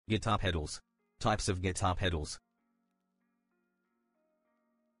Guitar pedals. Types of guitar pedals.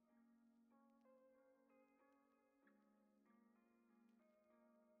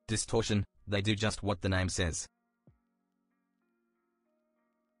 Distortion, they do just what the name says.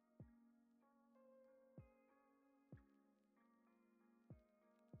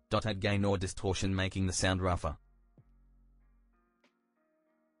 Add gain or distortion, making the sound rougher.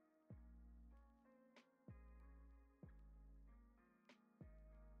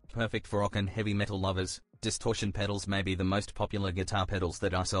 Perfect for rock and heavy metal lovers, distortion pedals may be the most popular guitar pedals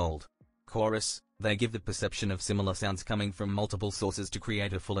that are sold. Chorus, they give the perception of similar sounds coming from multiple sources to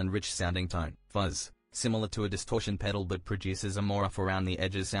create a full and rich sounding tone. Fuzz, similar to a distortion pedal but produces a more off around the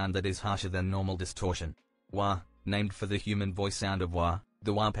edges sound that is harsher than normal distortion. Wah, named for the human voice sound of wah,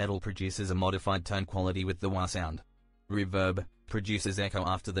 the wah pedal produces a modified tone quality with the wah sound. Reverb, produces echo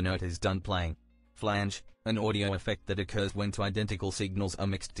after the note is done playing. Flange, an audio effect that occurs when two identical signals are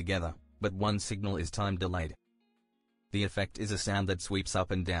mixed together, but one signal is time delayed. The effect is a sound that sweeps up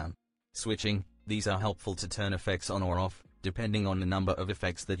and down. Switching, these are helpful to turn effects on or off, depending on the number of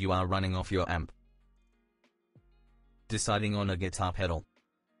effects that you are running off your amp. Deciding on a guitar pedal.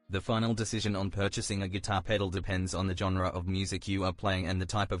 The final decision on purchasing a guitar pedal depends on the genre of music you are playing and the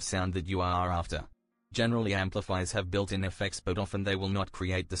type of sound that you are after. Generally, amplifiers have built-in effects, but often they will not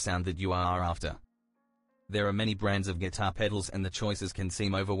create the sound that you are after. There are many brands of guitar pedals and the choices can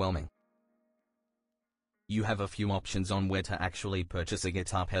seem overwhelming. You have a few options on where to actually purchase a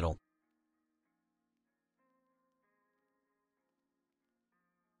guitar pedal.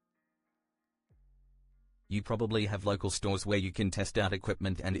 You probably have local stores where you can test out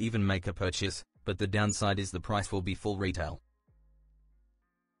equipment and even make a purchase, but the downside is the price will be full retail.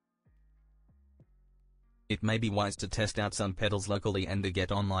 It may be wise to test out some pedals locally and to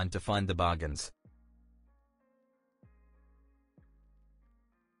get online to find the bargains.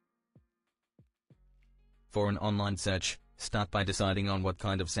 For an online search, start by deciding on what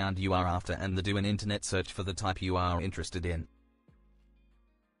kind of sound you are after and do an internet search for the type you are interested in.